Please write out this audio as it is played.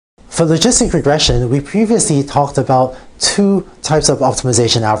For logistic regression, we previously talked about two types of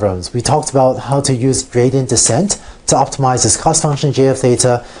optimization algorithms. We talked about how to use gradient descent to optimize this cost function j of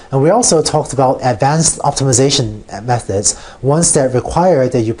theta, and we also talked about advanced optimization methods, ones that require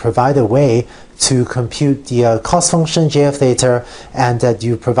that you provide a way to compute the cost function j of theta and that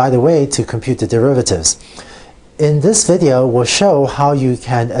you provide a way to compute the derivatives. In this video, we'll show how you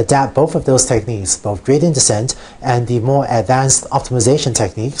can adapt both of those techniques, both gradient descent and the more advanced optimization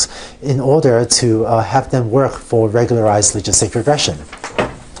techniques, in order to have them work for regularized logistic regression.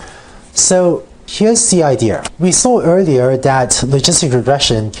 So here's the idea. We saw earlier that logistic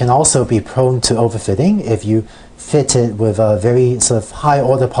regression can also be prone to overfitting if you fit it with a very sort of high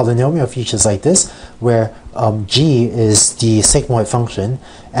order polynomial features like this, where g is the sigmoid function,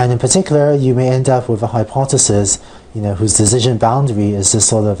 and in particular you may end up with a hypothesis whose decision boundary is this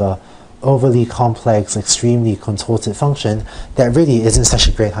sort of a overly complex, extremely contorted function that really isn't such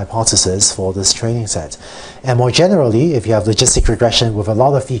a great hypothesis for this training set. And more generally, if you have logistic regression with a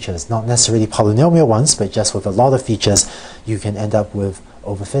lot of features, not necessarily polynomial ones, but just with a lot of features, you can end up with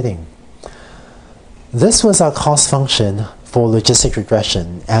overfitting. This was our cost function for logistic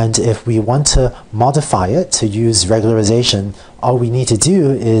regression, and if we want to modify it to use regularization, all we need to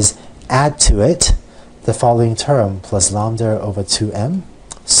do is add to it the following term plus lambda over 2m,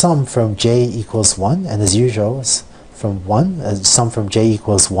 sum from j equals 1, and as usual, it's from 1, sum from j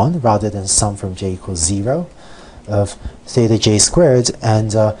equals 1 rather than sum from j equals 0 of theta j squared,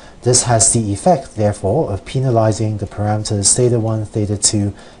 and this has the effect, therefore, of penalizing the parameters theta 1, theta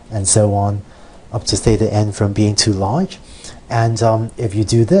 2, and so on, up to theta n from being too large. And if you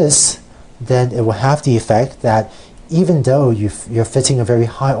do this, then it will have the effect that even though you're fitting a very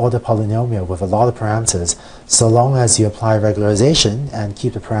high order polynomial with a lot of parameters, so long as you apply regularization and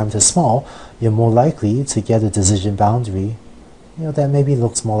keep the parameters small, you're more likely to get a decision boundary that maybe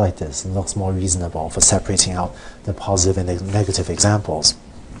looks more like this and looks more reasonable for separating out the positive and the negative examples.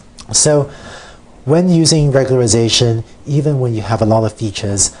 So when using regularization, even when you have a lot of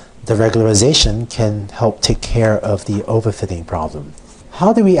features, the regularization can help take care of the overfitting problem.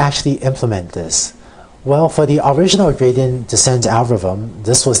 How do we actually implement this? Well, for the original gradient descent algorithm,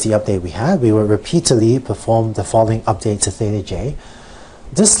 this was the update we had. We would repeatedly perform the following update to theta j.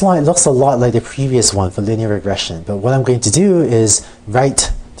 This slide looks a lot like the previous one for linear regression, but what I'm going to do is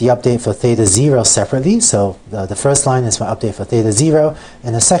write the update for theta 0 separately. So the first line is my update for theta 0,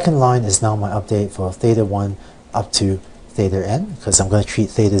 and the second line is now my update for theta 1 up to theta n, because I'm going to treat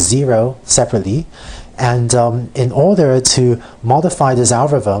theta 0 separately. And in order to modify this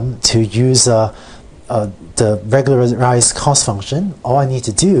algorithm to use the regularized cost function, all I need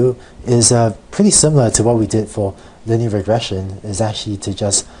to do is pretty similar to what we did for linear regression, is actually to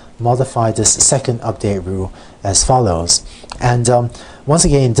just modify this second update rule as follows. And once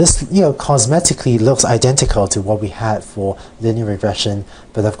again, this cosmetically looks identical to what we had for linear regression,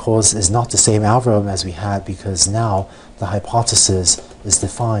 but of course is not the same algorithm as we had, because now the hypothesis is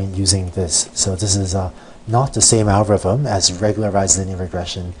defined using this. So this is not the same algorithm as regularized linear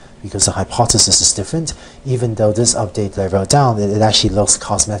regression, because the hypothesis is different. Even though this update that I wrote down, it actually looks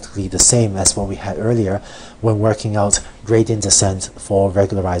cosmetically the same as what we had earlier when working out gradient descent for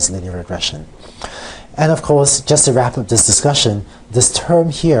regularized linear regression. And of course, just to wrap up this discussion, this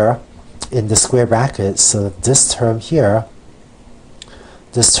term here in the square brackets, so this term here,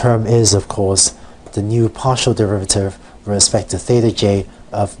 this term is of course the new partial derivative with respect to theta j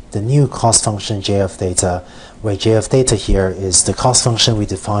of the new cost function j of theta, where j of theta here is the cost function we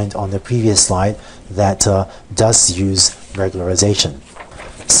defined on the previous slide that does use regularization.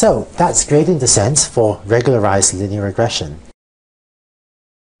 So that's gradient descent for regularized linear regression.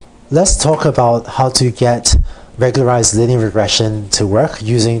 Let's talk about how to get regularized linear regression to work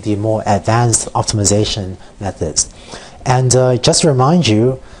using the more advanced optimization methods. And just to remind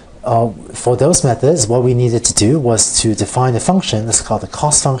you, for those methods, what we needed to do was to define a function that's called the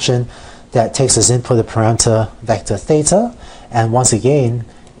cost function that takes as input a parameter vector theta. And once again,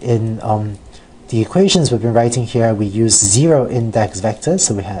 in the equations we've been writing here, we use 0 index vectors.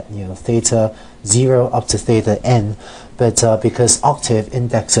 So we had theta 0 up to theta n, but because octave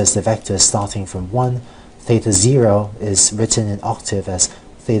indexes the vectors starting from 1, theta 0 is written in octave as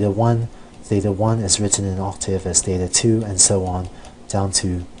theta 1 is written in octave as theta 2, and so on down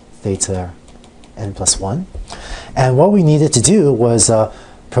to theta n plus 1. And what we needed to do was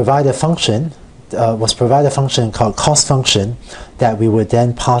provide a function called cost function that we would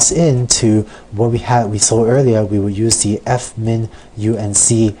then pass into what we saw earlier. We would use the f min u and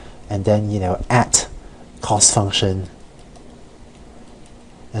c, and then at cost function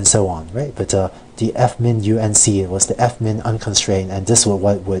and so on, right? But the F-min UNC was the F-min unconstrained, and this was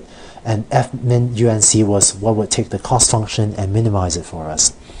what would, and F-min UNC was what would take the cost function and minimize it for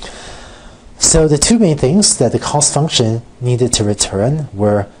us. So the two main things that the cost function needed to return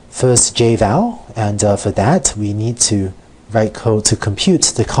were first jval, and for that we need to write code to compute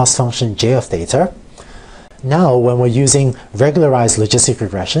the cost function j of theta. Now when we're using regularized logistic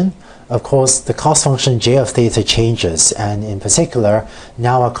regression, of course the cost function j of theta changes, and in particular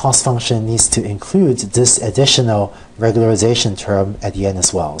now our cost function needs to include this additional regularization term at the end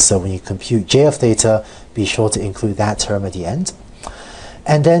as well. So when you compute j of theta, be sure to include that term at the end.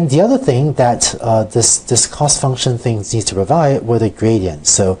 And then the other thing that this cost function thing needs to provide were the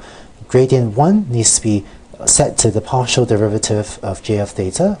gradients. So gradient 1 needs to be set to the partial derivative of j of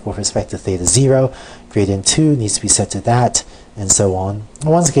theta with respect to theta 0. Gradient 2 needs to be set to that, and so on.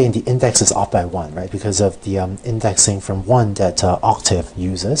 Once again, the index is off by 1, right, because of the indexing from 1 that Octave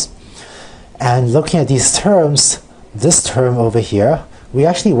uses. And looking at these terms, this term over here, we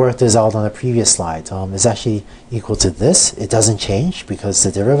actually worked this out on a previous slide. It's actually equal to this. It doesn't change because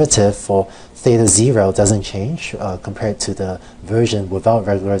the derivative for theta 0 doesn't change compared to the version without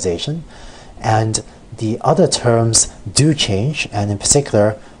regularization. And the other terms do change, and in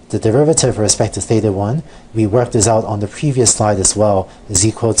particular, the derivative with respect to theta 1, we worked this out on the previous slide as well, is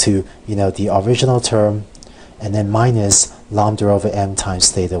equal to, the original term and then minus lambda over m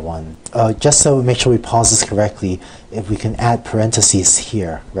times theta 1. Just so we make sure we pause this correctly, if we can add parentheses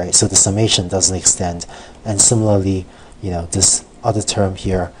here, right, so the summation doesn't extend. And similarly, this other term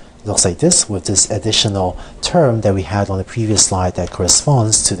here looks like this with this additional term that we had on the previous slide that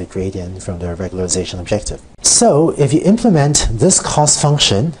corresponds to the gradient from the regularization objective. So if you implement this cost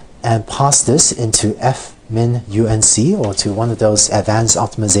function and pass this into F-min UNC or to one of those advanced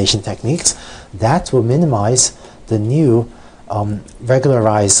optimization techniques, that will minimize the new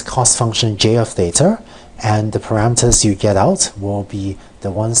regularized cost function j of theta, and the parameters you get out will be the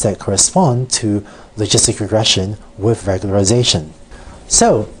ones that correspond to logistic regression with regularization.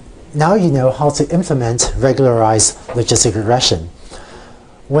 So now you know how to implement regularized logistic regression.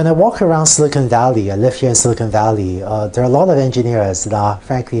 When I walk around Silicon Valley, I live here in Silicon Valley, there are a lot of engineers that are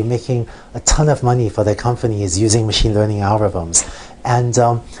frankly making a ton of money for their companies using machine learning algorithms. And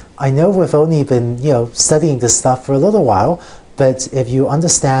I know we've only been studying this stuff for a little while, but if you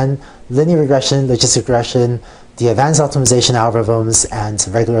understand linear regression, logistic regression, the advanced optimization algorithms, and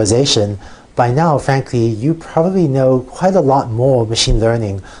regularization, by now, frankly, you probably know quite a lot more machine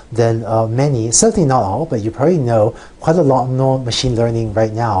learning than many, certainly not all, but you probably know quite a lot more machine learning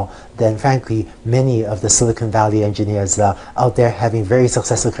right now than, frankly, many of the Silicon Valley engineers that are out there having very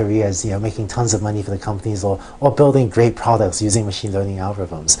successful careers, making tons of money for the companies or building great products using machine learning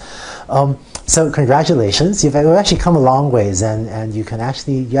algorithms. So congratulations, you've actually come a long ways, and you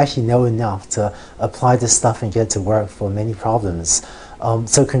actually know enough to apply this stuff and get to work for many problems.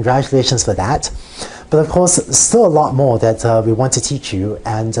 So congratulations for that. But of course, still a lot more that we want to teach you,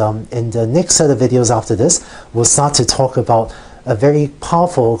 and in the next set of videos after this, we'll start to talk about a very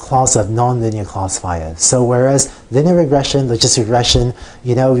powerful class of nonlinear classifiers. So whereas linear regression, logistic regression,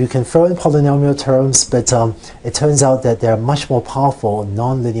 you can throw in polynomial terms, but it turns out that there are much more powerful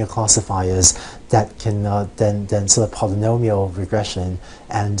nonlinear classifiers that can than sort of polynomial regression.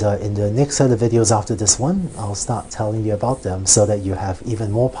 And in the next set of videos after this one, I'll start telling you about them so that you have even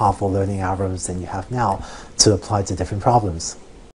more powerful learning algorithms than you have now to apply to different problems.